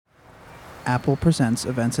Apple presents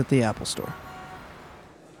events at the Apple Store.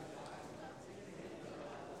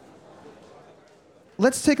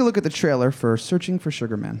 Let's take a look at the trailer for Searching for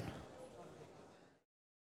Sugar Man.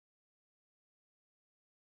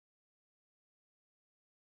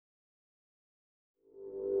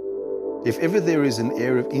 If ever there is an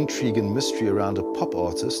air of intrigue and mystery around a pop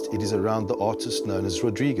artist, it is around the artist known as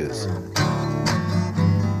Rodriguez.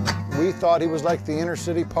 We thought he was like the inner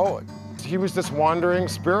city poet. He was this wandering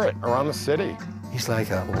spirit around the city. He's like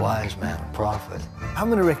a wise man, a prophet. How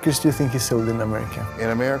many records do you think he sold in America? In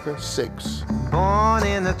America, 6. Born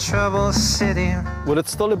in the troubled city. Well,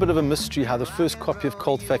 it's still a bit of a mystery how the first copy of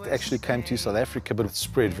Cold Fact actually came to South Africa, but it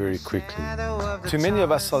spread very quickly. To many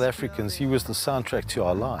of us South Africans, he was the soundtrack to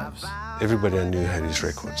our lives. Everybody I knew had his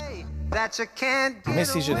records. That you can't The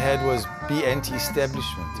message it had was be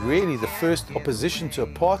anti-establishment. Really, the first opposition to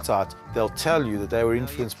apartheid, they'll tell you that they were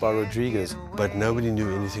influenced by Rodriguez. But nobody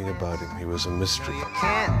knew anything about him. He was a mystery.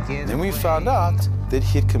 Then we found out that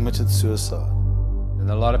he had committed suicide.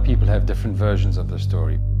 And a lot of people have different versions of the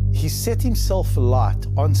story. He set himself alight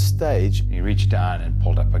on stage. He reached down and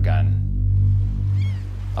pulled up a gun.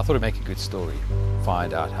 I thought it'd make a good story,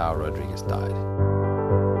 find out how Rodriguez died.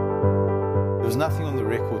 There was nothing on the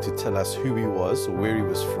record to tell us who he was or where he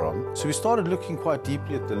was from. So we started looking quite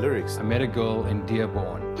deeply at the lyrics. I met a girl in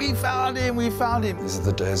Dearborn. We found him, we found him. These are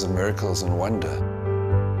the days of miracles and wonder.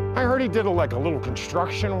 I heard he did a little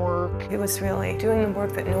construction work. He was really doing the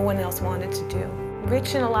work that no one else wanted to do.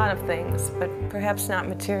 Rich in a lot of things, but perhaps not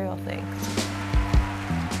material things.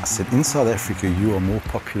 I said, in South Africa, you are more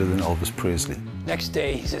popular than Elvis Presley. Next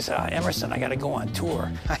day, he says, Emerson, I got to go on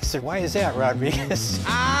tour. I said, why is that, Rodriguez?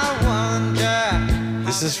 I wonder.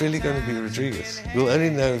 Is this really going to be Rodriguez? We'll only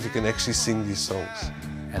know if we can actually sing these songs.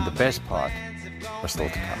 And the best part was still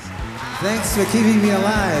to come. Thanks for keeping me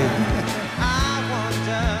alive. I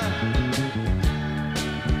wonder.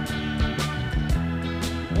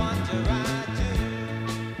 Wonder I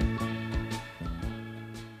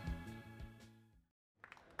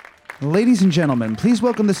do. Ladies and gentlemen, please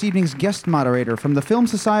welcome this evening's guest moderator from the Film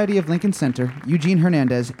Society of Lincoln Center, Eugene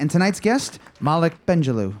Hernandez, and tonight's guest, Malik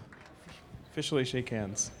Benjelloul. Officially shake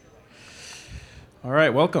hands. All right,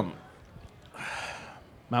 welcome.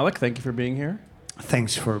 Malik, thank you for being here.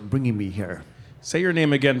 Thanks for bringing me here. Say your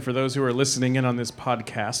name again for those who are listening in on this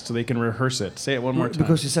podcast so they can rehearse it. Say it one more time.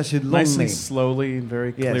 Because it's such a long nice name. And slowly,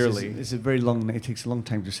 very clearly. It's a very long name. It takes a long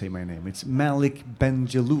time to say my name. It's Malik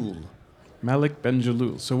Benjelloul. Malik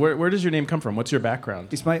Benjelloul. So where does your name come from? What's your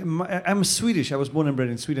background? It's I'm Swedish. I was born and bred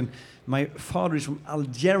in Sweden. My father is from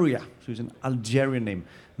Algeria, so it's an Algerian name.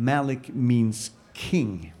 Malik means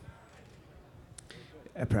king,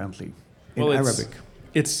 apparently, in Arabic.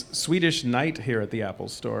 It's Swedish knight here at the Apple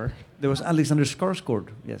Store. There was Alexander Skarsgård,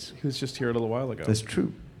 yes. He was just here a little while ago. That's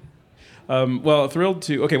true. Well, thrilled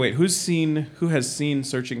to... Okay, wait. Who has seen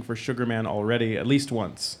Searching for Sugar Man already at least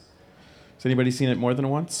once? Has anybody seen it more than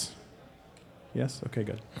once? Yes? Okay,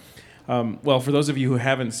 good. Well, for those of you who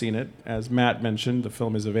haven't seen it, as Matt mentioned, the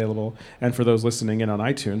film is available. And for those listening in on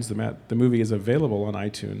iTunes, the movie is available on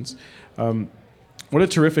iTunes. What a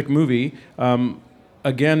terrific movie.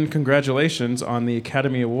 Again, congratulations on the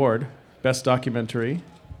Academy Award, Best Documentary.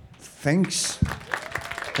 Thanks.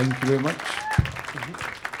 Thank you very much.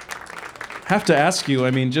 Have to ask you,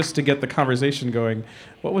 just to get the conversation going,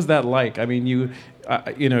 what was that like?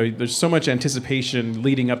 There's so much anticipation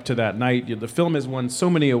leading up to that night. The film has won so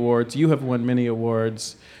many awards. You have won many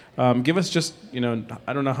awards. Give us just, I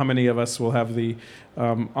don't know how many of us will have the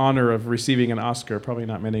honor of receiving an Oscar. Probably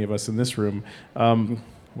not many of us in this room.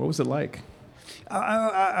 What was it like?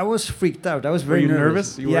 I was freaked out. I was very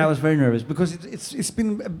nervous. Yeah, I was very nervous because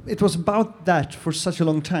it was about that for such a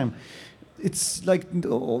long time. It's like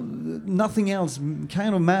nothing else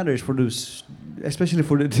kind of matters for those, especially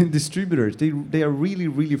for the distributors. They are really,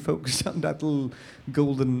 really focused on that little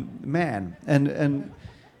golden man, and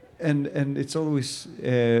it's always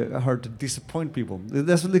hard to disappoint people.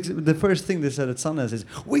 That's the first thing they said at Sundance is,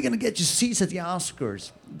 "We're gonna get you seats at the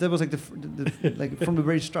Oscars." That was like like from the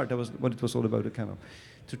very start. That was what it was all about.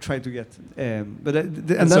 To try to get, and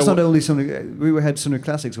that's not only Sony. We had Sony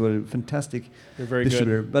Classics, who are a fantastic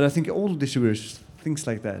distributor. Good. But I think all distributors things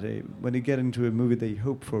like that. When they get into a movie, they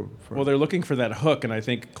hope for. Well, they're looking for that hook, and I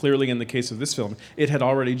think clearly in the case of this film, it had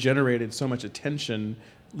already generated so much attention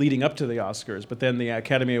leading up to the Oscars, but then the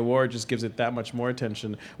Academy Award just gives it that much more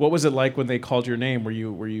attention. What was it like when they called your name? Were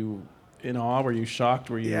you in awe? Were you shocked?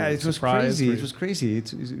 Were you surprised? Was crazy. It was crazy.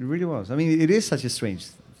 It really was. It is such a strange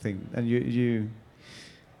thing, and you.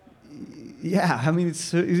 Yeah, it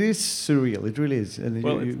is surreal. It really is. And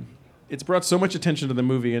well, it's brought so much attention to the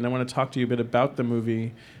movie, and I want to talk to you a bit about the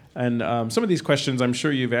movie. And some of these questions I'm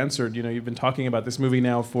sure you've answered. You know, you've been talking about this movie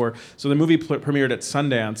now so the movie premiered at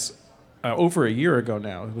Sundance over a year ago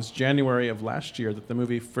now. It was January of last year that the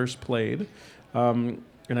movie first played.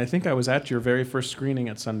 And I think I was at your very first screening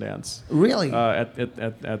at Sundance. Really? At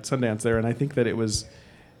Sundance there. And I think that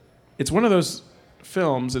it's one of those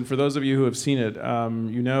films, and for those of you who have seen it,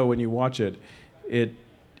 you know when you watch it,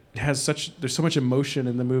 there's so much emotion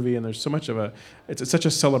in the movie, and there's so much it's such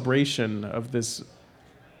a celebration of this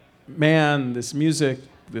man, this music,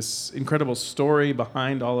 this incredible story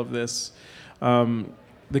behind all of this.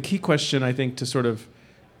 The key question, I think, to sort of,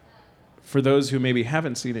 for those who maybe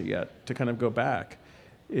haven't seen it yet, to kind of go back,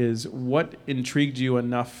 is what intrigued you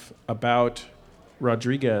enough about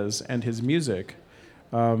Rodriguez and his music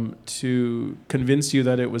to convince you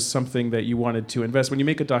that it was something that you wanted to invest. When you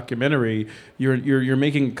make a documentary, you're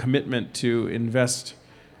making a commitment to invest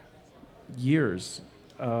years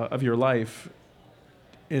of your life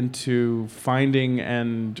into finding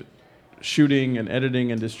and shooting and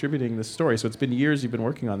editing and distributing this story. So it's been years you've been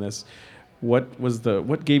working on this.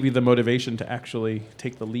 What gave you the motivation to actually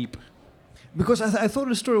take the leap? Because I thought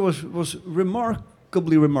the story was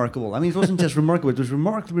remarkably remarkable. I mean, it wasn't just remarkable; it was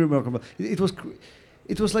remarkably remarkable.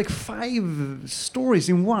 It was like 5 stories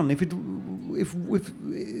in one.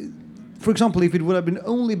 For example, if it would have been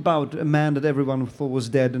only about a man that everyone thought was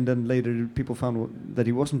dead, and then later people found that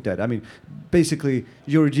he wasn't dead. I mean, basically,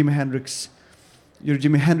 you're a Jimi Hendrix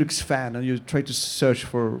fan, and you try to search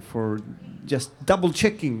for just double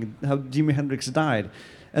checking how Jimi Hendrix died,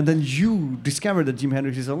 and then you discover that Jimi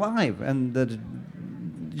Hendrix is alive, and that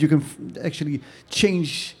you can actually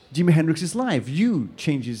change Jimi Hendrix's life.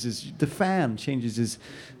 The fan changes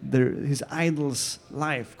his idol's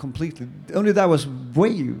life completely. Only that was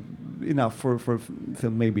way enough for a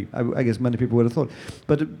film, maybe. I guess many people would have thought.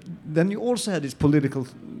 But then you also had this political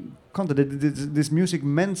content. This music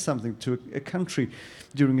meant something to a country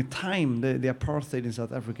during a time, the apartheid in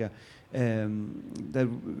South Africa.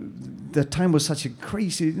 That time was such a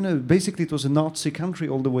crazy, basically it was a Nazi country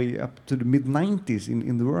all the way up to the mid-90s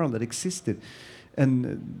in the world that existed.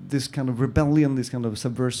 And this kind of rebellion, this kind of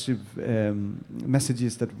subversive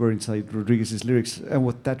messages that were inside Rodriguez's lyrics, and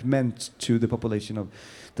what that meant to the population of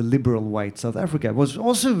the liberal white South Africa was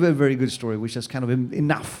also a very good story, which is kind of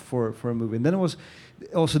enough for a movie. And then it was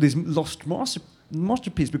also this lost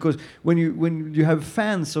masterpiece, because when you have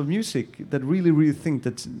fans of music that really think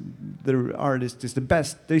that their artist is the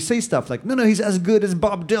best, they say stuff like, no, he's as good as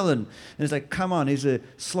Bob Dylan, and it's like, come on, he's a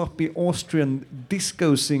sloppy Austrian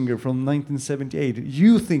disco singer from 1978.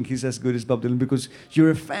 You think he's as good as Bob Dylan because you're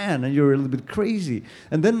a fan and you're a little bit crazy,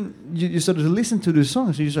 and then you started to listen to the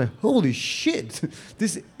songs and you say, holy shit,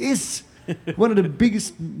 this is one of the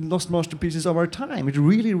biggest lost masterpieces of our time. It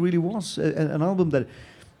really was an album that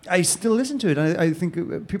I still listen to it. I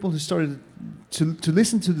think people who started to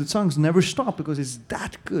listen to the songs never stop, because it's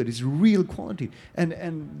that good. It's real quality,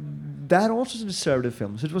 and that also deserved a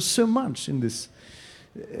film. So it was so much in this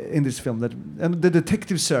film, that, and the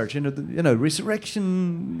detective search,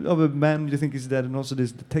 resurrection of a man you think is dead, and also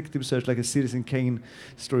this detective search, like a Citizen Kane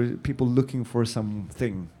story, people looking for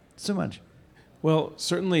something. So much. Well,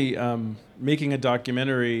 certainly making a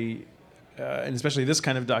documentary, and especially this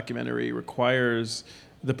kind of documentary, requires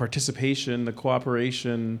the participation, the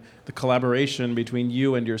cooperation, the collaboration between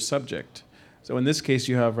you and your subject. So in this case,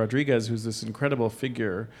 you have Rodriguez, who's this incredible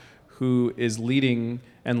figure who is leading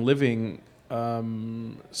and living,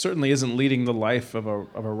 certainly isn't leading the life of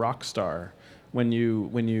a rock star when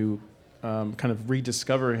you kind of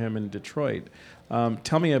rediscover him in Detroit.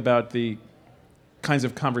 Tell me about the kinds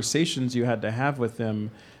of conversations you had to have with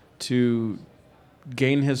him to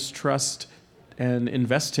gain his trust and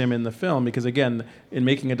invest him in the film, because again, in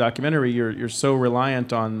making a documentary, you're so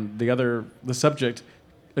reliant on the subject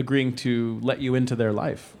agreeing to let you into their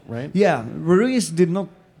life, right? Yeah, Rodriguez did not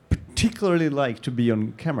particularly like to be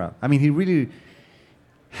on camera. I mean, he really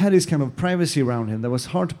had this kind of privacy around him that was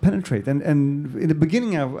hard to penetrate. And in the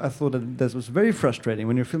beginning, I thought that was very frustrating.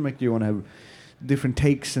 When you're a filmmaker, you want to have different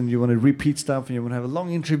takes, and you want to repeat stuff, and you want to have a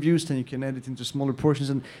long interviews, then you can edit into smaller portions.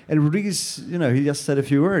 And Rodriguez, he just said a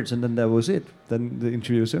few words, and then that was it. Then the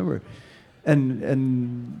interview was over.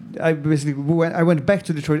 And I basically went back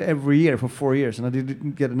to Detroit every year for 4 years, and I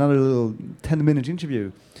didn't get another little 10-minute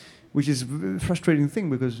interview, which is a frustrating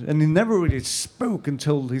thing, and he never really spoke and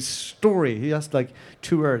told his story. He just like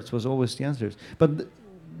 2 words was always the answers. But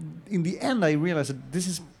in the end, I realized that this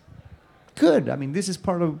is good. I mean, this is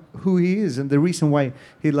part of who he is, and the reason why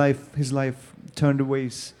his life turned away,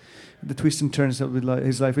 the twists and turns of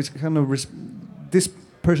his life. It's kind of this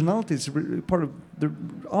personality is part of the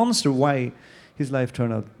answer why his life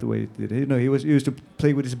turned out the way it did. You know, he used to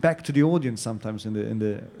play with his back to the audience sometimes in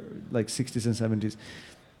the like 60s and 70s,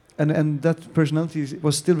 and that personality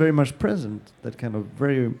was still very much present. That kind of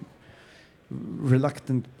very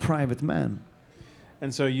reluctant private man.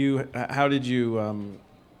 And so how did you?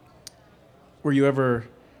 Were you ever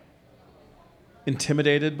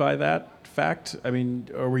intimidated by that fact? I mean,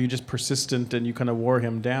 or were you just persistent and you kind of wore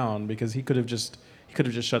him down because he could have just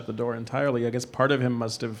shut the door entirely? I guess part of him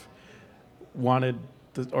must have wanted,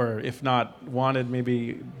 or if not wanted,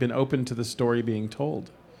 maybe been open to the story being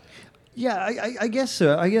told. Yeah, I guess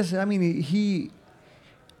so. I mean,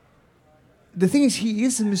 the thing is, he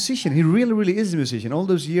is a musician. He really, really is a musician. All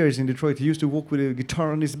those years in Detroit, he used to walk with a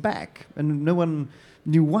guitar on his back, and no one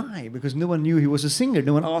knew why, because no one knew he was a singer.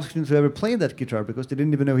 No one asked him to ever play that guitar because they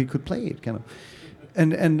didn't even know he could play it, kind of.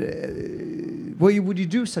 And why would you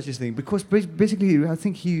do such a thing? Because basically, I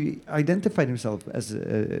think he identified himself as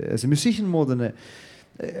a musician more than a.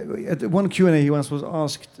 At one Q&A, he once was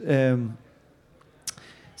asked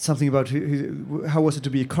something about how was it to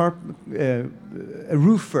be a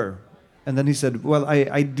roofer, and then he said, "Well,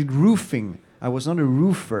 I did roofing. I was not a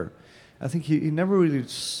roofer." I think he never really,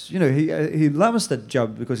 you know, he loves that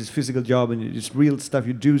job because it's physical job and it's real stuff.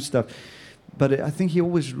 You do stuff. But I think he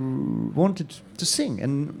always wanted to sing,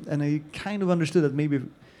 and I kind of understood that maybe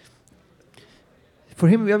for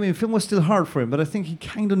him, I mean, film was still hard for him, but I think he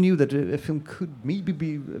kind of knew that a film could maybe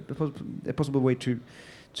be a possible way to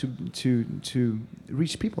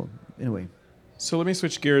reach people in a way. So let me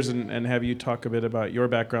switch gears and have you talk a bit about your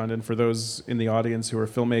background, and for those in the audience who are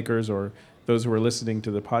filmmakers or those who are listening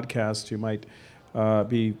to the podcast who might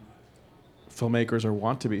be filmmakers or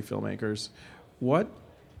want to be filmmakers, what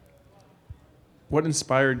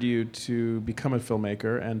inspired you to become a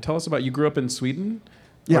filmmaker? And tell us about, you grew up in Sweden?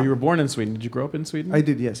 Yeah. Or you were born in Sweden. Did you grow up in Sweden? I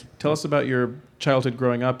did, yes. Tell us about your childhood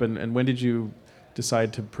growing up, and when did you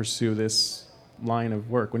decide to pursue this line of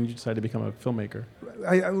work? When did you decide to become a filmmaker?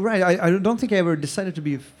 I don't think I ever decided to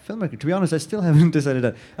be a filmmaker. To be honest, I still haven't decided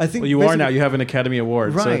that. I think. Well, you are now. You have an Academy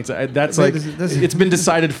Award. Right. So that's like, it's been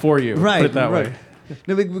decided for you. Right. Put it that way.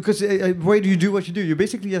 No, because why do you do what you do? You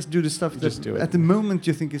basically just do the stuff that Just do it. at the moment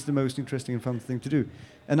you think is the most interesting and fun thing to do.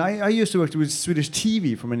 And I used to work with Swedish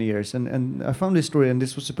TV for many years, and I found this story, and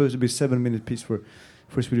this was supposed to be a 7-minute piece for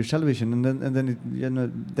Swedish television, and then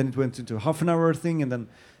it went into a half an hour thing, and then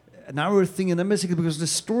an hour thing, and then basically because the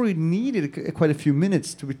story needed quite a few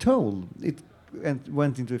minutes to be told, it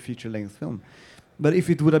went into a feature-length film. But if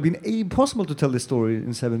it would have been possible to tell the story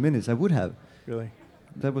in 7 minutes, I would have. Really?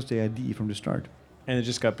 That was the idea from the start. And it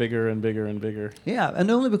just got bigger and bigger and bigger. Yeah,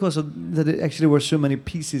 and only because that it actually were so many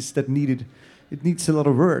pieces that it needs a lot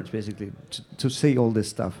of words, basically, to say all this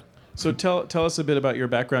stuff. So tell us a bit about your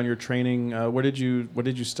background, your training. What did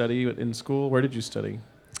you study in school? Where did you study?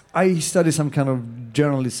 I studied some kind of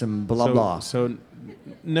journalism, blah. So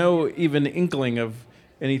no even inkling of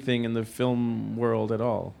anything in the film world at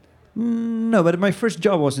all? No, but my first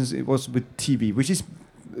job was with TV, which is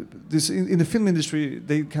this in the film industry.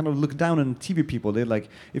 They kind of look down on TV people. They're like,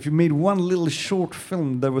 if you made one little short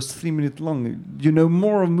film that was 3 minutes long, you know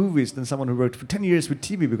more of movies than someone who worked for 10 years with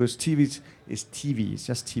TV, because TV is TV. It's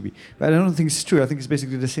just TV. But I don't think it's true. I think it's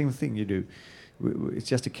basically the same thing you do. It's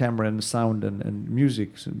just a camera and sound and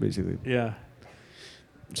music, so basically. Yeah.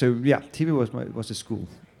 So yeah, TV was the school.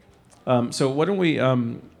 So why don't we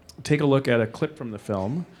take a look at a clip from the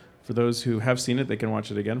film? For those who have seen it, they can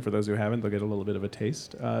watch it again. For those who haven't, they'll get a little bit of a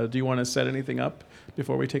taste. Do you want to set anything up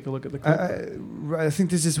before we take a look at the clip? I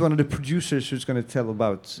think this is one of the producers who's going to tell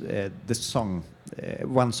about the song,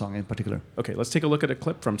 one song in particular. Okay, let's take a look at a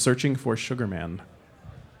clip from Searching for Sugar Man.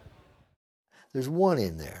 There's one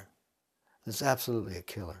in there that's absolutely a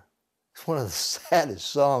killer. It's one of the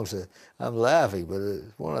saddest songs that, I'm laughing, but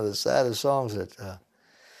it's one of the saddest songs that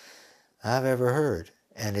I've ever heard.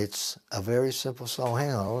 And it's a very simple song.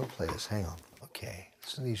 Hang on, I want to play this. Hang on. Okay,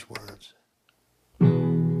 listen to these words.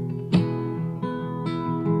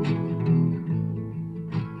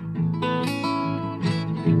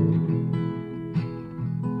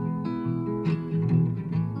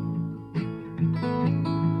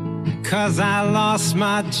 'Cause I lost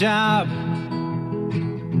my job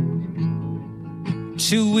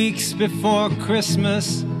 2 weeks before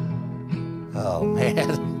Christmas. Oh,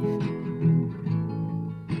 man.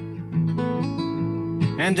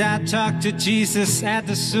 And I talked to Jesus at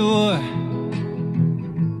the sewer,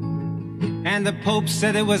 and the Pope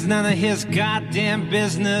said it was none of his goddamn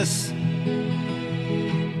business.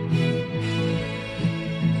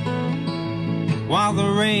 While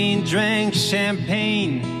the rain drank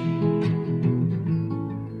champagne,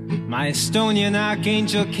 my Estonian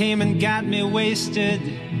archangel came and got me wasted.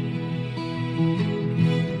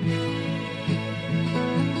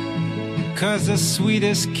 'cause the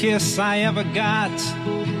sweetest kiss I ever got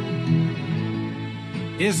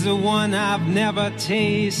is the one I've never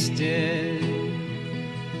tasted.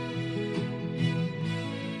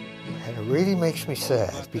 And it really makes me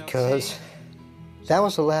sad because that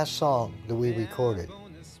was the last song that we recorded.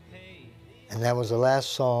 And that was the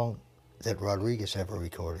last song that Rodriguez ever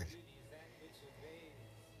recorded.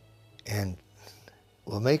 And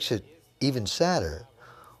what makes it even sadder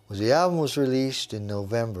was the album was released in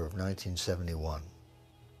November of 1971.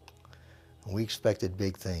 And we expected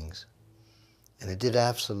big things. And it did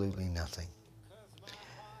absolutely nothing.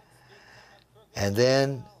 And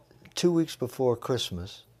then, 2 weeks before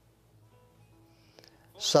Christmas,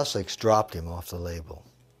 Sussex dropped him off the label.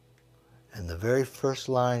 And the very first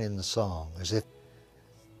line in the song, as if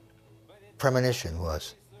premonition,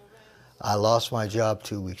 was, "I lost my job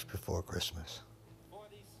 2 weeks before Christmas."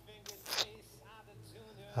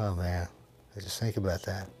 Oh man, I just think about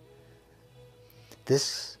that.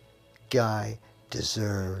 This guy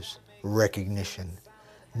deserves recognition.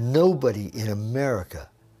 Nobody in America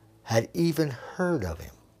had even heard of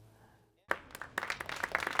him.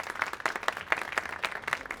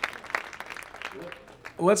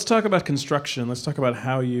 Let's talk about construction. Let's talk about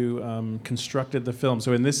how you constructed the film.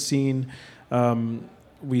 So in this scene,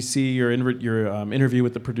 we see your interview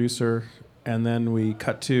with the producer, and then we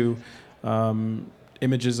cut to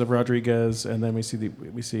images of Rodriguez, and then we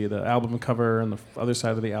see the album cover and the other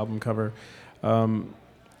side of the album cover.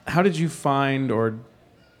 How did you find, or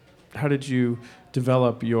how did you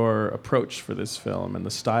develop your approach for this film and the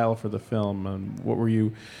style for the film, and what were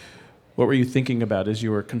you thinking about as you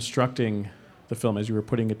were constructing the film, as you were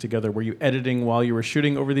putting it together? Were you editing while you were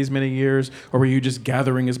shooting over these many years, or were you just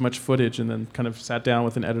gathering as much footage and then kind of sat down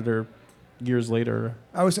with an editor years later?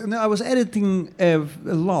 I was editing a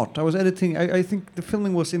lot. I was editing. I think the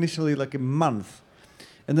filming was initially like a month,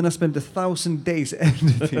 and then I spent 1,000 days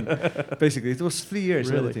editing. Basically, it was 3 years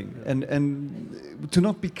Really? editing, and to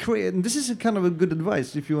not be creative. And this is a kind of a good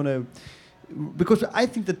advice if you want to, because I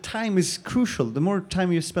think the time is crucial. The more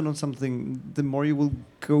time you spend on something, the more you will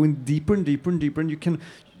go in deeper and deeper and deeper, and you can.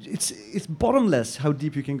 It's bottomless how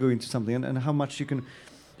deep you can go into something, and how much you can.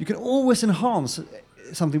 You can always enhance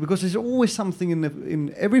something, because there's always something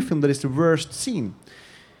in every film that is the worst scene.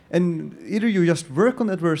 And either you just work on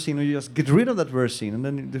that worst scene, or you just get rid of that worst scene, and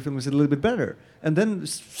then the film is a little bit better. And then,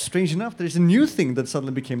 strange enough, there's a new thing that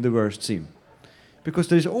suddenly became the worst scene. Because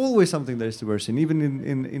there's always something that is the worst scene. Even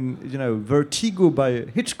in Vertigo by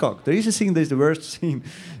Hitchcock, there is a scene that is the worst scene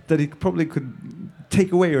that he probably could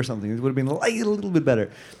take away or something. It would have been a little bit better.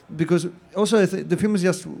 Because also the film is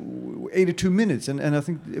just 82 minutes, and I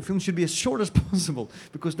think the film should be as short as possible,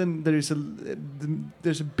 because then there's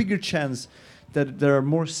a bigger chance that there are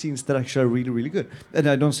more scenes that actually are really, really good. And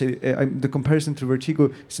I don't say the comparison to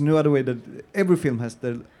Vertigo is no other way that every film has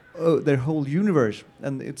their whole universe,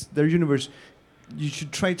 and it's their universe. You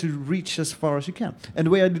should try to reach as far as you can. And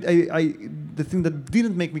the way the thing that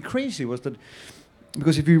didn't make me crazy was that,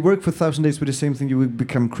 because if you work for 1,000 days with the same thing, you would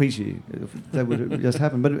become crazy. That would just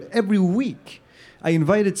happen. But every week, I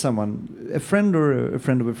invited someone, a friend or a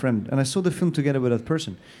friend of a friend, and I saw the film together with that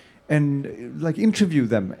person, and like interview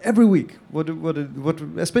them every week. What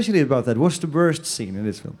especially about that? What's the worst scene in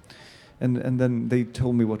this film? And then they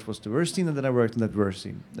told me what was the worst scene, and then I worked on that worst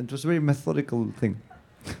scene. It was a very methodical thing.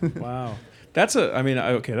 Wow. That's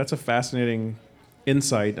a fascinating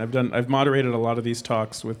insight. I've moderated a lot of these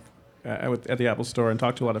talks at the Apple Store and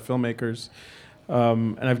talked to a lot of filmmakers,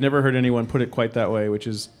 and I've never heard anyone put it quite that way, which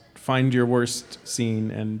is find your worst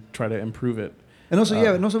scene and try to improve it. And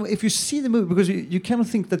also, if you see the movie, because you cannot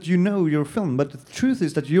think that you know your film, but the truth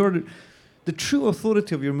is that you're the true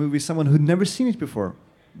authority of your movie is someone who'd never seen it before,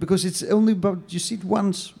 because it's only about you see it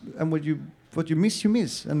once, and what you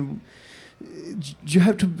miss, and you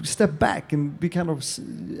have to step back and be kind of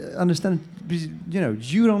understand.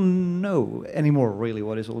 You don't know anymore really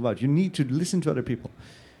what it's all about. You need to listen to other people.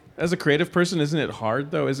 As a creative person, isn't it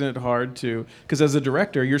hard though? Isn't it hard to, because as a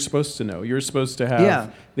director, you're supposed to know. You're supposed to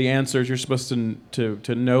have the answers. You're supposed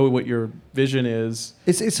to know what your vision is.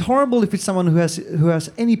 It's horrible if it's someone who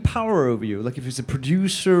has any power over you. Like if it's a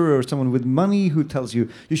producer or someone with money who tells you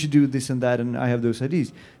should do this and that, and I have those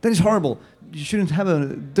ideas. That is horrible. You shouldn't have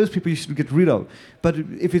those people. You should get rid of. But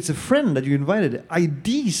if it's a friend that you invited,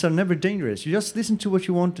 ideas are never dangerous. You just listen to what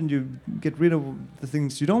you want and you get rid of the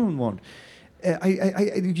things you don't want.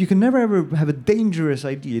 You can never ever have a dangerous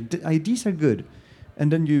idea. Ideas are good,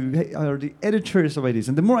 and then you are the editors of ideas.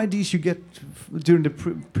 And the more ideas you get during the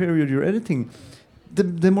period you're editing,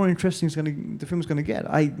 the more interesting the film is going to get.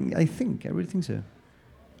 I really think so.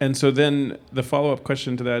 And so then the follow-up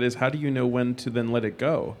question to that is, how do you know when to then let it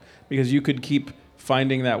go? Because you could keep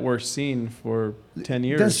finding that worst scene for 10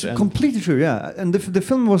 years. That's completely true, yeah. And the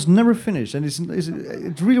film was never finished, and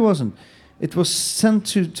it really wasn't. It was sent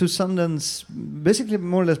to Sundance, basically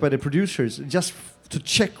more or less by the producers, just to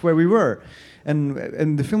check where we were.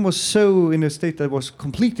 And the film was so in a state that was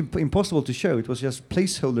completely impossible to show. It was just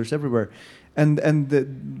placeholders everywhere. And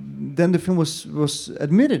then the film was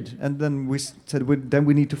admitted, and then we said then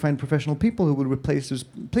we need to find professional people who will replace those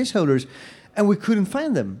placeholders, and we couldn't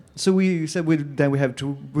find them. So we said then we have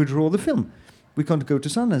to withdraw the film. We can't go to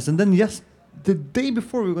Sundance. And then the day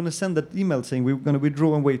before we were going to send that email saying we were going to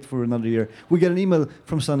withdraw and wait for another year, we got an email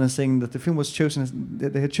from Sundance saying that the film was chosen,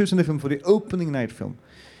 that they had chosen the film for the opening night film.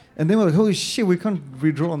 And then we're like, holy shit, we can't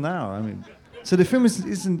withdraw now. I mean, so the film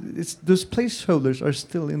isn't. It's those placeholders are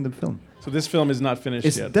still in the film. So this film is not finished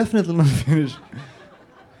yet. It's definitely not finished.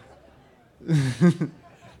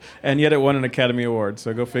 And yet it won an Academy Award,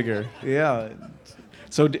 so go figure. Yeah.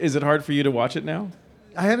 So is it hard for you to watch it now?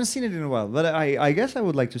 I haven't seen it in a while, but I guess I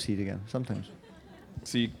would like to see it again sometimes.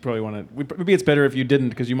 So you probably want to. Maybe it's better if you didn't,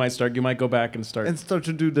 because you might go back and start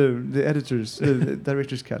to do the editor's the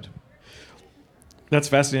director's cut. That's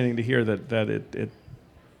fascinating to hear that it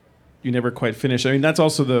you never quite finish. I mean, that's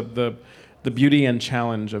also the beauty and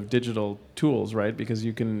challenge of digital tools, right? Because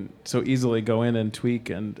you can so easily go in and tweak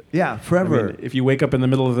and forever. I mean, if you wake up in the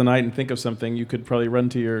middle of the night and think of something, you could probably run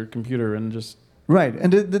to your computer and just right.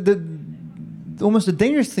 And the almost the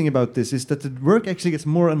dangerous thing about this is that the work actually gets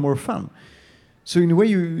more and more fun. So in a way,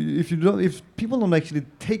 if people don't actually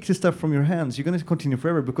take the stuff from your hands, you're going to continue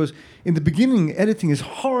forever. Because in the beginning, editing is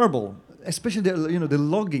horrible, especially the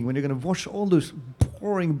logging when you're going to watch all those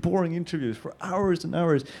boring interviews for hours and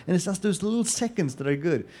hours, and it's just those little seconds that are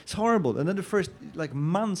good. It's horrible, and then the first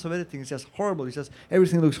months of editing is just horrible. It's just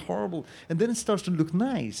everything looks horrible, and then it starts to look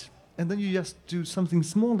nice. And then you just do something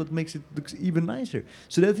small that makes it look even nicer.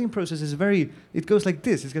 So the editing process is it goes like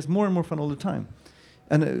this. It gets more and more fun all the time.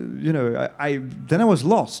 And then I was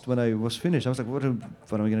lost when I was finished. I was like, what am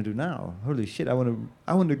I going to do now? Holy shit! I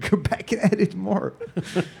want to go back and edit more,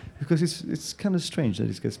 because it's kind of strange that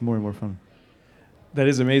it gets more and more fun. That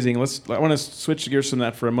is amazing. I want to switch gears from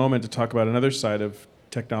that for a moment to talk about another side of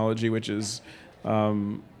technology, which is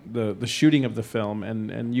the shooting of the film.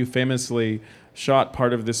 And you famously shot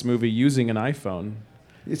part of this movie using an iPhone.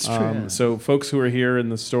 It's true. Yeah. So folks who are here in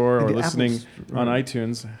the store or listening on right.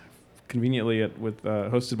 iTunes, conveniently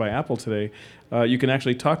hosted by Apple today, you can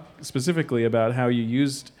actually talk specifically about how you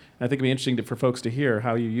used, and I think it'd be interesting for folks to hear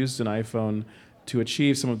how you used an iPhone to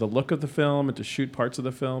achieve some of the look of the film and to shoot parts of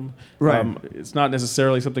the film. Right. It's not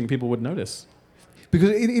necessarily something people would notice. Because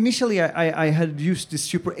initially I had used this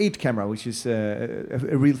Super 8 camera, which is a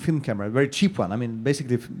real film camera, a very cheap one. I mean,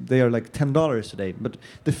 basically they are like $10 today. But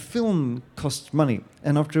the film costs money.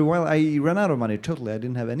 And after a while I ran out of money totally. I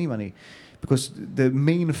didn't have any money. Because the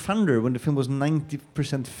main funder, when the film was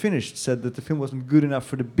 90% finished, said that the film wasn't good enough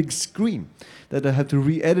for the big screen. That I had to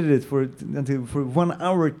re-edit it for 1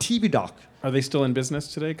 hour TV doc. Are they still in business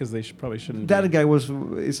today? Because they probably shouldn't. That guy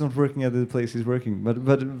is not working at the place he's working.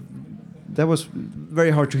 But that was very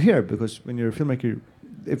hard to hear, because when you're a filmmaker,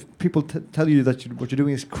 if people tell you that what you're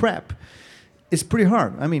doing is crap, it's pretty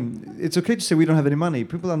hard. I mean, it's okay to say we don't have any money.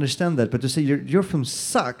 People understand that. But to say your film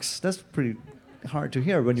sucks, that's pretty hard to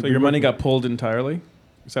hear. So your money got pulled entirely?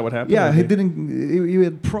 Is that what happened? Yeah, he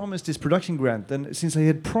had promised this production grant, and since I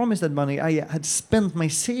had promised that money, I had spent my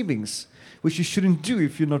savings, which you shouldn't do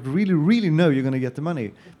if you not really, really know you're going to get the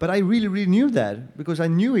money. But I really, really knew that, because I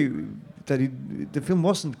knew the film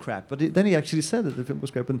wasn't crap. But then he actually said that the film was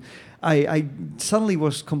crap, and I suddenly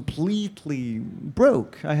was completely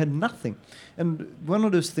broke. I had nothing. And one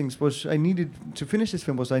of those things was I needed to finish this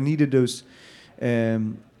film was I needed those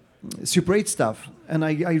Super 8 stuff, and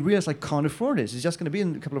I realized I can't afford this. It's just going to be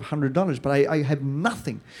a couple of $100, but I have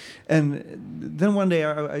nothing. And then one day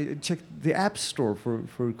I checked the app store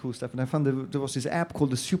for cool stuff, and I found there was this app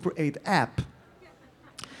called the Super 8 app,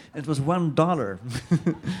 and it was $1.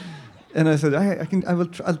 And I said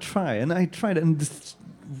I'll try, and I tried, and this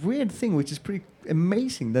weird thing, which is pretty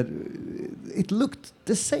amazing, that it looked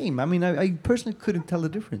the same. I mean, I personally couldn't tell the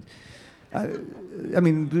difference. I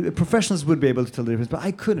mean, professionals would be able to tell the difference, but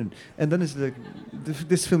I couldn't. And then it's like,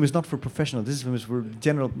 this film is not for professionals. This film is for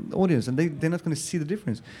general audience, and they're not going to see the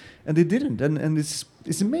difference, and they didn't. And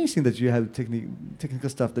it's amazing that you have technical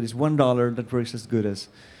stuff that is $1 that works as good as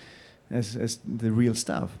the real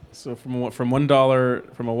stuff. So from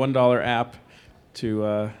 $1 app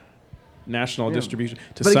to national distribution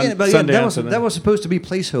to Sundance. That was supposed to be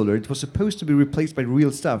placeholder. It was supposed to be replaced by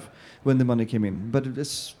real stuff when the money came in. But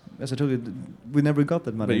as I told you, we never got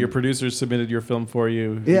that money. But your producers submitted your film for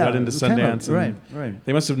you. Yeah, You got into kind of, Sundance. And right.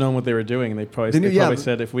 They must have known what they were doing. They probably,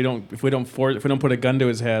 said, if we don't put a gun to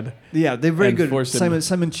his head. Yeah, they're very and good. force him-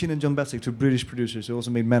 Simon Chin and John Bassett, two British producers who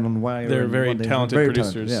also made Man on Wire. They're and very One Day. talented Very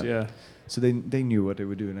producers. talented, Yeah. So they knew what they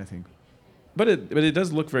were doing, I think. But it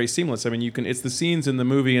does look very seamless. I mean, it's the scenes in the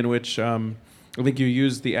movie in which I think you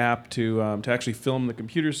used the app to actually film the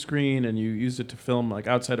computer screen, and you used it to film like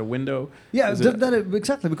outside a window. Yeah,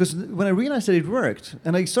 exactly. Because when I realized that it worked,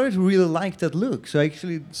 and I started to really like that look, so I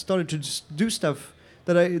actually started to just do stuff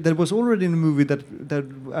that was already in the movie that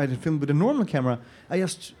I had filmed with a normal camera. I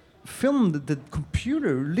just filmed the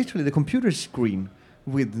computer, literally the computer screen,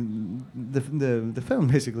 with the film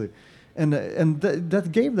basically, and that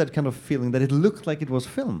gave that kind of feeling that it looked like it was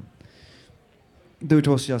film. Though it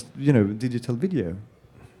was just, digital video.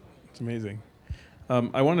 It's amazing.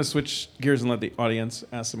 I want to switch gears and let the audience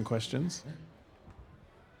ask some questions.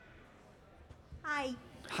 Hi.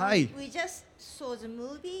 Hi. We just saw the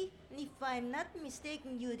movie, and if I'm not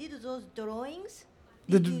mistaken, you did those drawings?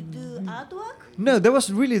 Did you do artwork? No, that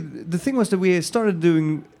was really, the thing was that we started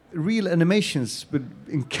doing real animations, but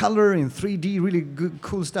in color, in 3D, really good,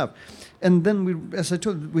 cool stuff. And then we, as I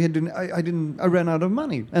told, I ran out of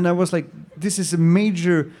money, and I was like, this is a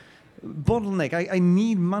major bottleneck. I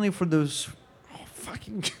need money for those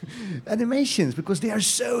fucking animations because they are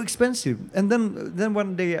so expensive. And then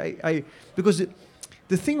one day because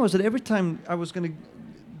the thing was that every time I was gonna,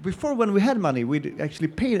 before when we had money, we'd actually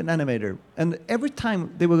paid an animator, and every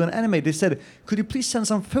time they were gonna animate, they said, could you please send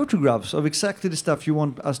some photographs of exactly the stuff you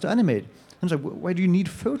want us to animate? I was like, why do you need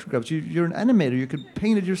photographs? You're an animator. You could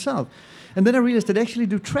paint it yourself. And then I realized they actually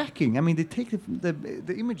do tracking. I mean, they take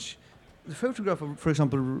the image, the photograph of, for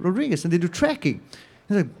example, Rodriguez, and they do tracking.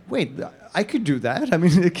 I was like, wait, I could do that. I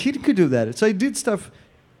mean, a kid could do that. So I did stuff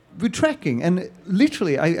with tracking. And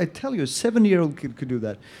literally, I tell you, a 7-year-old kid could do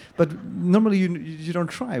that. But normally, you don't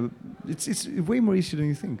try. It's way more easier than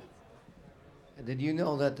you think. Did you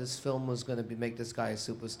know that this film was going to make this guy a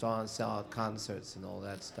superstar and sell out concerts and all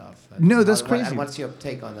that stuff? No, that's crazy. And what's your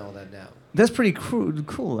take on all that now? That's pretty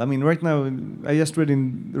cool. I mean, right now, I just read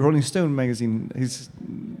in Rolling Stone magazine his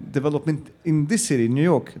development in this city, New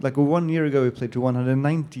York. Like 1 year ago, he played to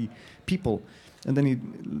 190 people. And then he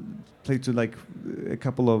played to like a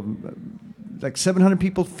couple of, like 700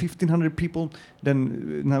 people, 1,500 people.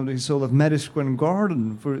 Then now he sold at Madison Square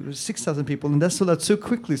Garden for 6,000 people. And that sold out so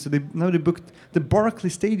quickly. So now they booked the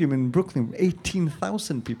Barclays Stadium in Brooklyn,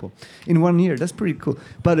 18,000 people in 1 year. That's pretty cool.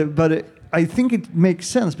 But I think it makes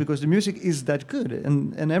sense because the music is that good.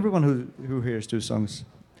 And everyone who hears those songs,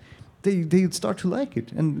 they start to like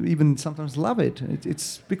it and even sometimes love it.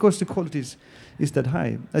 It's because the quality is that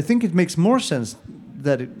high. I think it makes more sense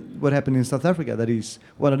that what happened in South Africa, that he's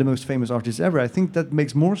one of the most famous artists ever. I think that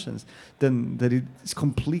makes more sense than that it's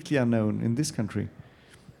completely unknown in this country.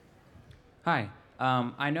 Hi.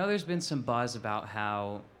 I know there's been some buzz about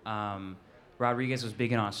how Rodriguez was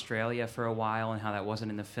big in Australia for a while and how that wasn't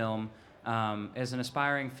in the film. As an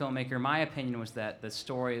aspiring filmmaker, my opinion was that the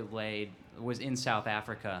story was in South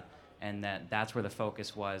Africa and that's where the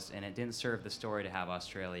focus was, and it didn't serve the story to have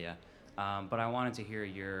Australia. But I wanted to hear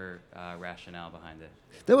your rationale behind it.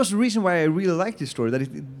 That was the reason why I really liked this story, that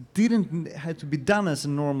it didn't have to be done as a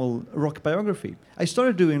normal rock biography. I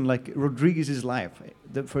started doing like Rodriguez's life.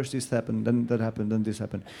 First this happened, then that happened, then this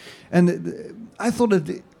happened. And I thought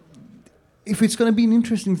that if it's going to be an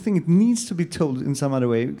interesting thing, it needs to be told in some other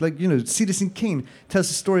way. Like, Citizen Kane tells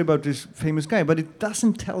a story about this famous guy, but it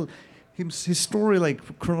doesn't tell his story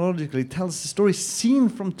like chronologically. It tells the story seen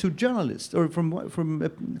from two journalists, or from a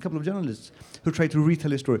couple of journalists who tried to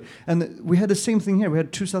retell his story. And we had the same thing here. We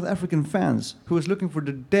had two South African fans who was looking for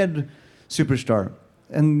the dead superstar.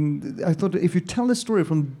 And I thought if you tell the story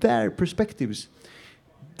from their perspectives,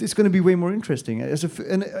 it's going to be way more interesting.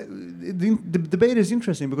 The debate is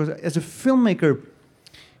interesting because as a filmmaker,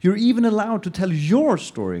 you're even allowed to tell your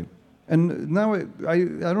story. And now I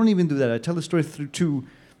don't even do that. I tell the story through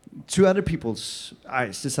two other people's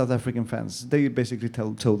eyes, the South African fans. They basically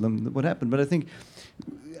told them what happened. But I think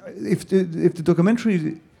if the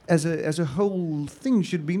documentary as a whole thing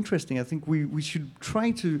should be interesting, I think we should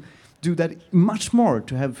try to do that much more,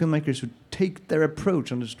 to have filmmakers who take their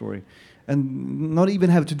approach on the story and not even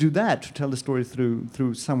have to do that to tell the story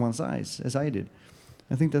through someone's eyes, as I did.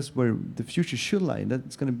 I think that's where the future should lie.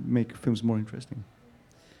 That's going to make films more interesting.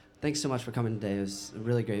 Thanks so much for coming today. It was a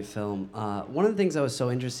really great film. One of the things that was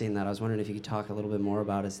so interesting that I was wondering if you could talk a little bit more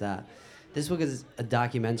about is that this book is a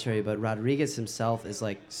documentary, but Rodriguez himself is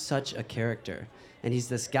like such a character. And he's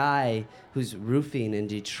this guy who's roofing in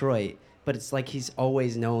Detroit, but it's like he's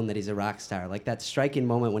always known that he's a rock star. Like that striking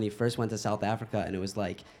moment when he first went to South Africa, and it was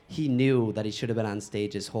like he knew that he should have been on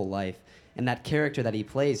stage his whole life. And that character that he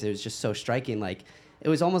plays, it was just so striking. Like it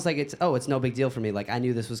was almost like it's no big deal for me. Like I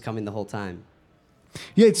knew this was coming the whole time.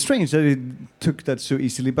 Yeah, it's strange that he took that so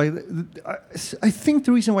easily. But I think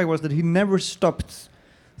the reason why was that he never stopped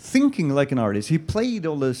thinking like an artist. He played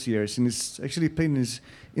all those years, and he's actually played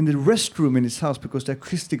in the restroom in his house because the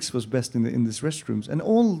acoustics was best in these restrooms. And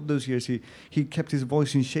all those years, he kept his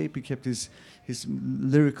voice in shape. He kept his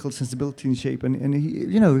lyrical sensibility in shape, and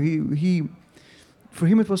he for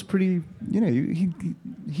him it was pretty.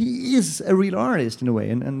 He is a real artist in a way,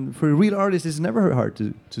 and for a real artist, it's never hard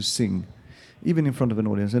to sing, even in front of an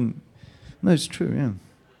audience. And no, it's true. Yeah.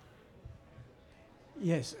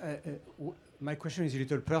 Yes. My question is a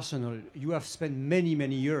little personal. You have spent many,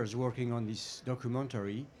 many years working on this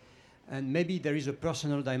documentary, and maybe there is a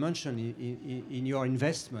personal dimension in your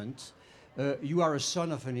investment. You are a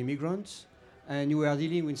son of an immigrant, and you are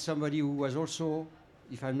dealing with somebody who was also,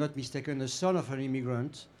 if I'm not mistaken, a son of an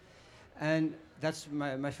immigrant. And that's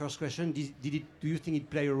my first question. Do you think it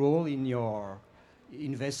played a role in your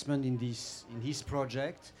investment in his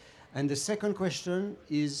project? And the second question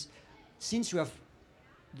is, since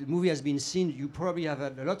the movie has been seen, you probably have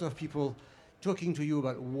had a lot of people talking to you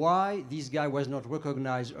about why this guy was not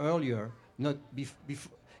recognized earlier, not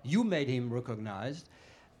before you made him recognized.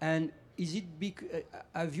 And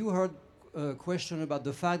have you heard a question about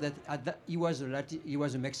the fact that he was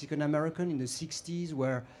a Mexican American in the 60s,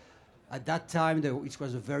 where at that time it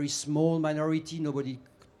was a very small minority, nobody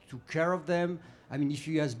took care of them. I mean, if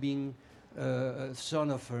he has been a son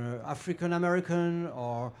of an African American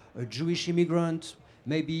or a Jewish immigrant,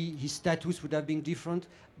 maybe his status would have been different.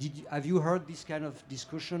 Have you heard this kind of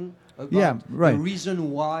discussion about the reason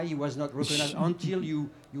why he was not recognized until you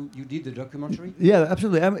did the documentary? Yeah,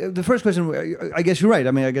 absolutely. The first question, I guess you're right.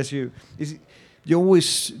 I mean, I guess you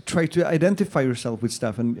always try to identify yourself with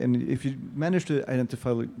stuff, and if you manage to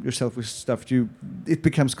identify yourself with stuff, it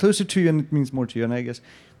becomes closer to you and it means more to you. And I guess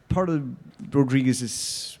part of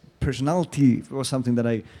Rodriguez's personality was something that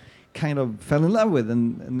I kind of fell in love with,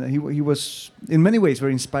 and he was in many ways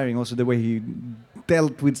very inspiring. Also the way he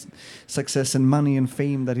dealt with success and money and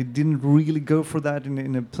fame, that he didn't really go for that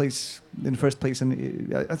in the first place,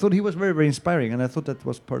 and I thought he was very, very inspiring, and I thought that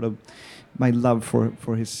was part of my love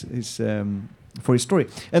for his story.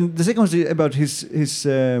 And the second was about his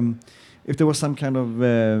if there was some kind of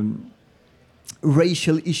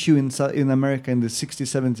racial issue in America in the 60s,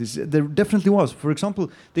 70s. There definitely was. For example,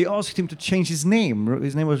 they asked him to change his name.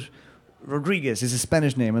 His name was Rodriguez. It's a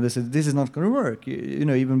Spanish name, and they said this is not going to work.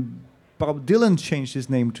 Even Bob Dylan changed his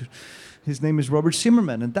name to. His name is Robert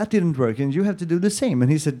Zimmerman, and that didn't work. And you have to do the same.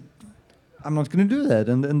 And he said, I'm not going to do that.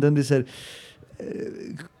 And then they said,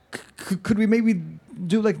 could we maybe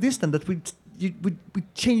do like this then? That we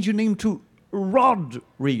change your name to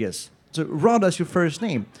Rodriguez. So Rod as your first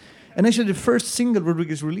name. And actually, the first single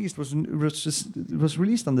Rodriguez released was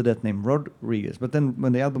released under that name, Rodriguez. But then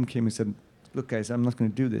when the album came, he said, "Look, guys, I'm not going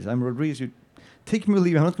to do this. I'm Rodriguez. You take me or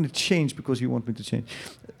leave. I'm not going to change because you want me to change."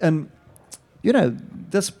 And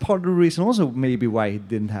that's part of the reason also maybe why it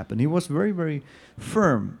didn't happen. He was very, very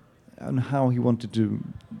firm on how he wanted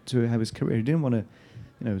to have his career. He didn't want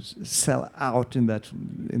to, sell out in that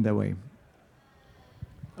way.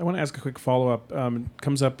 I want to ask a quick follow-up. It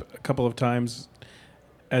comes up a couple of times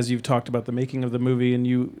as you've talked about the making of the movie, and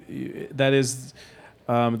that is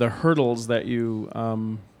the hurdles that you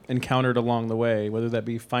encountered along the way, whether that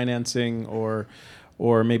be financing or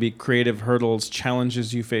maybe creative hurdles,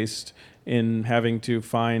 challenges you faced in having to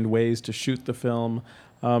find ways to shoot the film.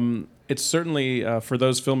 It's certainly, for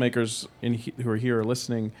those filmmakers who are here or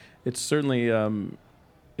listening, it certainly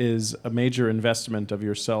is a major investment of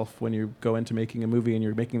yourself when you go into making a movie and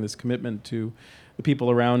you're making this commitment to the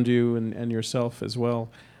people around you and yourself as well.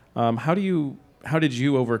 How did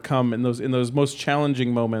you overcome in those most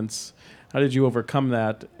challenging moments? How did you overcome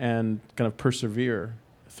that and kind of persevere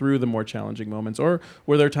through the more challenging moments? Or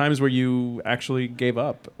were there times where you actually gave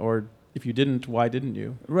up? Or if you didn't, why didn't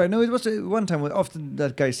you? Right. No, it was one time after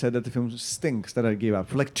that guy said that the film stinks that I gave up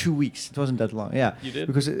for like 2 weeks. It wasn't that long. Yeah. You did?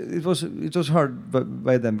 Because it was hard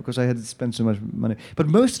by then because I had spent so much money. But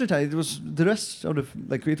most of the time it was the rest of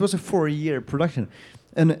it was a 4-year production,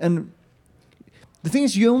 and the thing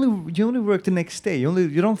is, you only work the next day.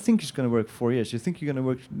 You don't think it's going to work 4 years. You think you're going to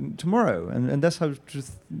work tomorrow, and that's how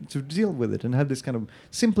to deal with it and have this kind of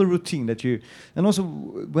simple routine that you. And also,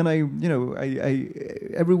 when I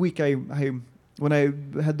every week when I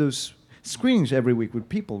had those screenings every week with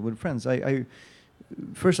people, with friends, I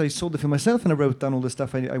first I saw the film myself and I wrote down all the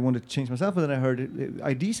stuff I wanted to change myself, and then I heard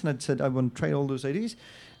ideas and I said I want to try all those ideas,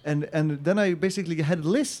 and then I basically had a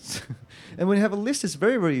list. And when you have a list, it's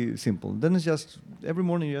very, very simple. Then it's just every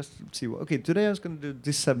morning you just see, okay, today I was going to do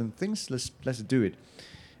these 7 things. Let's do it.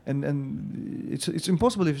 And it's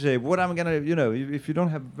impossible if you say what I'm gonna, if you don't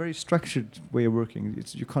have a very structured way of working,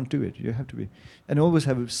 you can't do it. You have to be, and always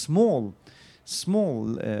have small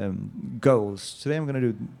goals. Today I'm gonna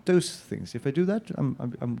do those things. If I do that,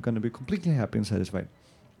 I'm gonna be completely happy and satisfied.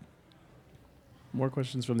 More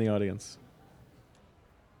questions from the audience.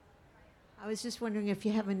 I was just wondering if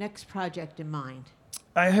you have a next project in mind.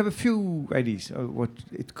 I have a few ideas of what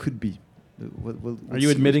it could be. Are you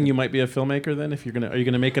admitting you might be a filmmaker then? Are you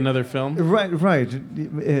gonna make another film? Right.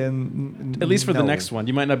 At least for the next one,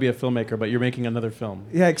 you might not be a filmmaker, but you're making another film.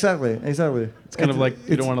 Yeah, exactly. It's kind of like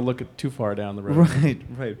you don't want to look too far down the road. Right.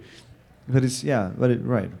 But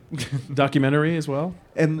right. Documentary as well.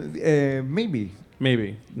 And maybe.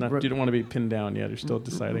 Not. You don't want to be pinned down yet. You're still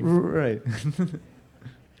deciding. Right.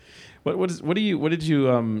 What did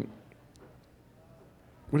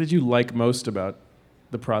you like most about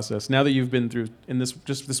the process now that you've been through in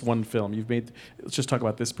this one film? Let's just talk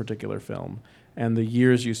about this particular film and the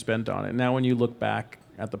years you spent on it. Now when you look back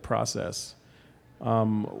at the process,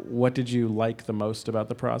 what did you like the most about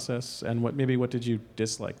the process, and what did you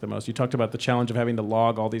dislike the most? You talked about the challenge of having to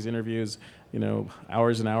log all these interviews,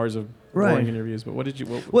 hours and hours of boring interviews, but what did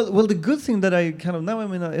you... Well, the good thing that I kind of, now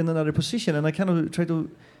I'm in another position, and I kind of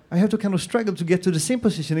I have to kind of struggle to get to the same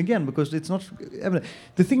position again, because it's not...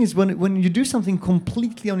 the thing is, when you do something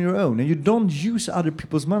completely on your own, and you don't use other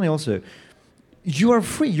people's money also, you are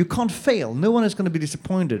free. You can't fail. No one is going to be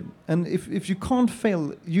disappointed. And if you can't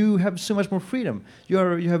fail, you have so much more freedom.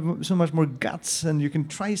 You have so much more guts, and you can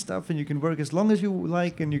try stuff, and you can work as long as you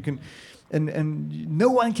like, and you can... And no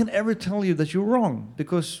one can ever tell you that you're wrong,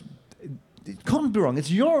 because it can't be wrong.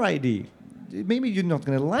 It's your idea. Maybe you're not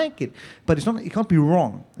going to like it, but it can't be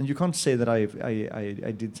wrong, and you can't say that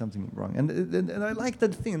I did something wrong. And I like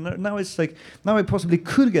that thing. Now it's like, now I possibly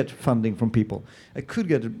could get funding from people. I could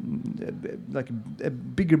get a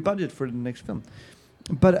bigger budget for the next film,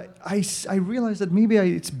 but I realized that maybe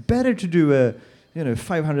it's better to do a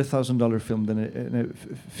 $500,000 film than a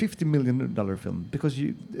 $50 million film, because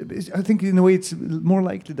I think in a way it's more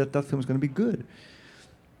likely that film is going to be good.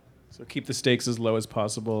 So keep the stakes as low as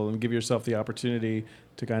possible and give yourself the opportunity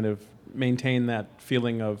to kind of maintain that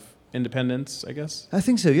feeling of independence, I guess? I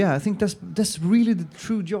think so, yeah. I think that's really the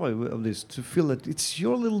true joy of this, to feel that it's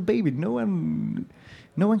your little baby. No one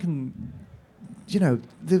can,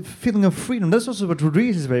 the feeling of freedom. That's also what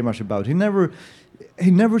Rodriguez is very much about. He never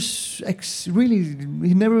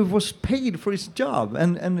was paid for his job,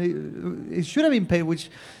 and he should have been paid, which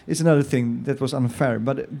is another thing that was unfair.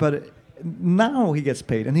 But now he gets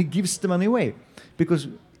paid, and he gives the money away, because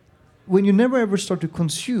when you never ever start to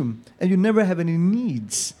consume and you never have any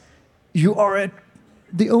needs, you are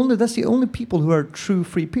that's the only people who are true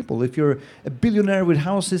free people. If you're a billionaire with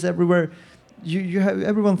houses everywhere, you have,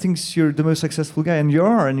 everyone thinks you're the most successful guy, and you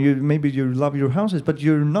are, and maybe you love your houses, but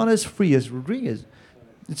you're not as free as Rodriguez.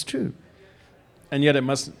 It's true. And yet it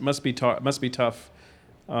must be tough.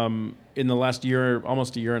 In the last year,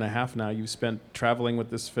 almost a year and a half now, you've spent traveling with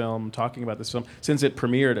this film, talking about this film since it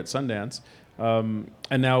premiered at Sundance,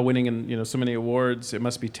 and now winning so many awards. It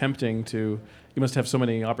must be tempting you must have so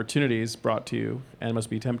many opportunities brought to you, and it must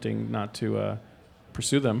be tempting not to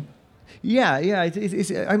pursue them. Yeah.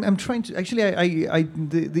 I'm trying to actually.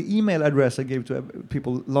 The email address I gave to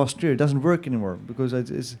people last year doesn't work anymore, because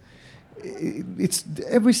it's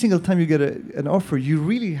every single time you get an offer, you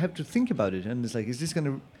really have to think about it, and it's like, is this going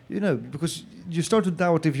to, because you start to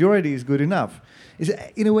doubt if your idea is good enough.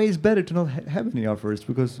 In a way, it's better to not have any offers,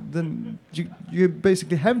 because then you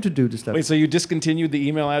basically have to do the stuff. Wait, so you discontinued the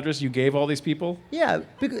email address you gave all these people? Yeah,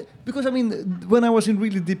 because I mean, when I was in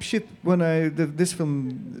really deep shit, when I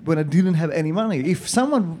didn't have any money, if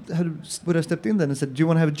someone would have stepped in then and said, "Do you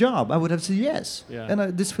want to have a job?" I would have said yes,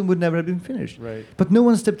 and this film would never have been finished. Right. But no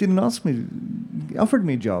one stepped in and offered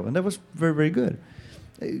me a job, and that was very, very good.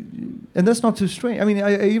 And that's not too strange. I mean,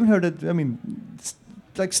 I even heard that. I mean,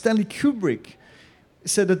 like Stanley Kubrick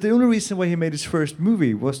said that the only reason why he made his first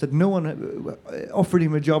movie was that no one offered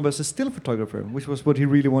him a job as a still photographer, which was what he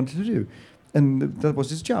really wanted to do, and that was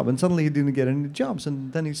his job. And suddenly he didn't get any jobs,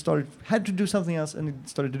 and then he had to do something else, and he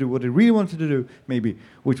started to do what he really wanted to do, maybe,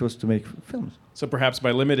 which was to make films. So perhaps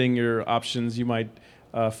by limiting your options, you might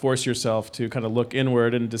force yourself to kind of look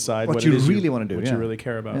inward and decide what you it is really want to do, what you really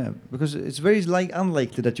care about. Yeah, because it's very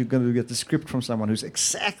unlikely that you're going to get the script from someone who's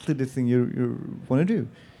exactly the thing you want to do.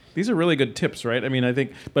 These are really good tips, right? I mean, I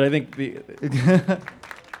think the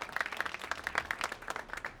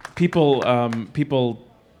people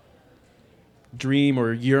dream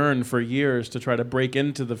or yearn for years to try to break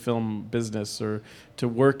into the film business or to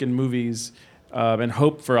work in movies and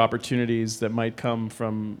hope for opportunities that might come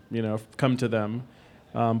to them.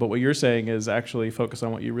 But what you're saying is actually focus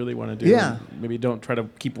on what you really want to do. Yeah. And maybe don't try to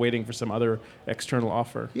keep waiting for some other external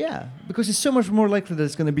offer. Yeah, because it's so much more likely that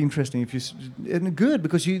it's going to be interesting if and good,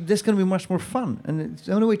 because that's going to be much more fun. And it's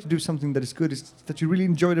the only way to do something that is good is that you really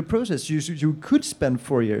enjoy the process. You could spend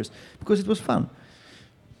 4 years because it was fun.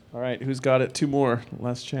 All right, who's got it? 2 more,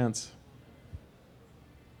 last chance.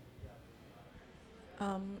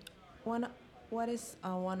 What is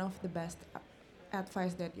one of the best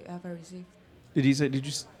advice that you ever received? Did you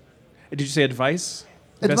say advice?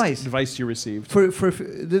 Advice. Best advice you received. For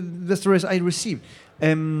the best advice I received. I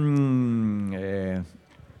don't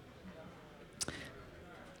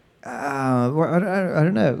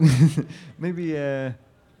know. Maybe.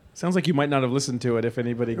 Sounds like you might not have listened to it if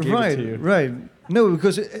anybody gave it to you. Right. No,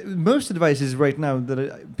 because most advice is right now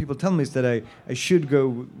that people tell me is that I should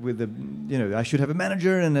go with I should have a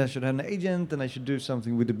manager and I should have an agent and I should do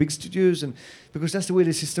something with the big studios, and because that's the way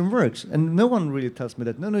the system works. And no one really tells me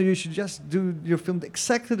that. No, you should just do your film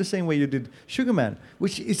exactly the same way you did Sugar Man,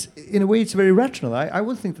 which is, in a way, it's very rational. I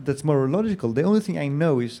would think that that's more logical. The only thing I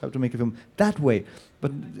know is how to make a film that way.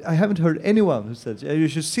 But I haven't heard anyone who says you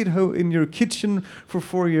should sit in your kitchen for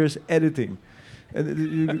 4 years editing.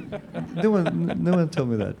 No one told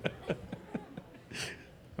me that.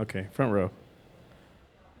 Okay, front row.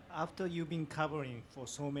 After you've been covering for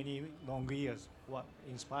so many long years, what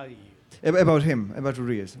inspired you? About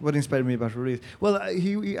Rodriguez. What inspired me about Rodriguez? Well, I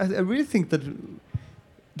really think that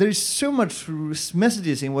there is so much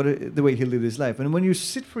messages in the way he lived his life, and when you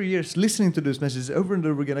sit for years listening to those messages over and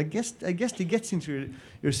over again, I guess he gets into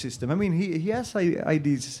your system. I mean, he has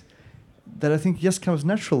ideas that I think just comes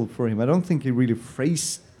natural for him. I don't think he really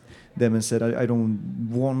phrased them and said, I don't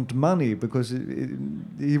want money, because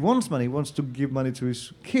he wants money. He wants to give money to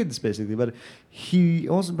his kids, basically. But he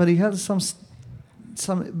has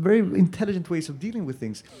some very intelligent ways of dealing with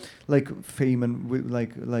things, like fame and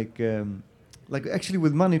like actually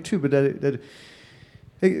with money too. But that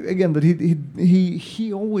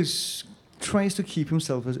he always tries to keep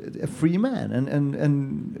himself as a free man, and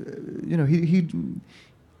you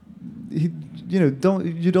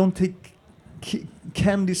don't take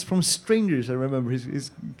candies from strangers. I remember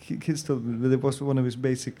his kids told me that it was one of his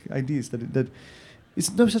basic ideas, that it's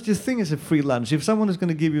no such a thing as a free lunch. If someone is going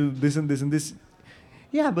to give you this and this and this,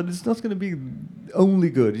 yeah, but it's not going to be only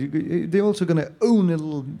good. They're also going to own a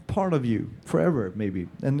little part of you forever, maybe.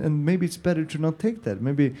 And maybe it's better to not take that.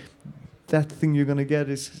 Maybe that thing you're going to get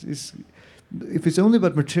is if it's only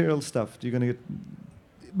about material stuff, you're going to get.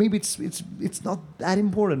 Maybe it's not that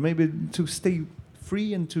important. Maybe to stay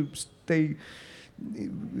free and to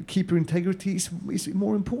keep your integrity is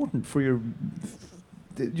more important for your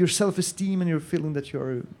self-esteem and your feeling that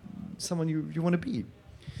you're someone you want to be.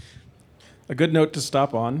 A good note to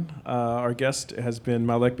stop on. Our guest has been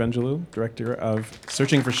Malek Benjelloul, director of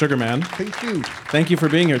Searching for Sugar Man. Thank you. Thank you for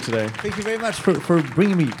being here today. Thank you very much for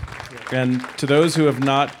bringing me. And to those who have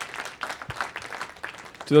not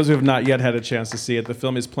yet had a chance to see it, the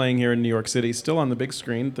film is playing here in New York City, still on the big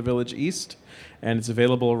screen at the Village East, and it's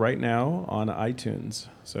available right now on iTunes.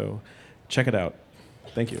 So check it out.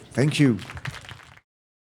 Thank you. Thank you.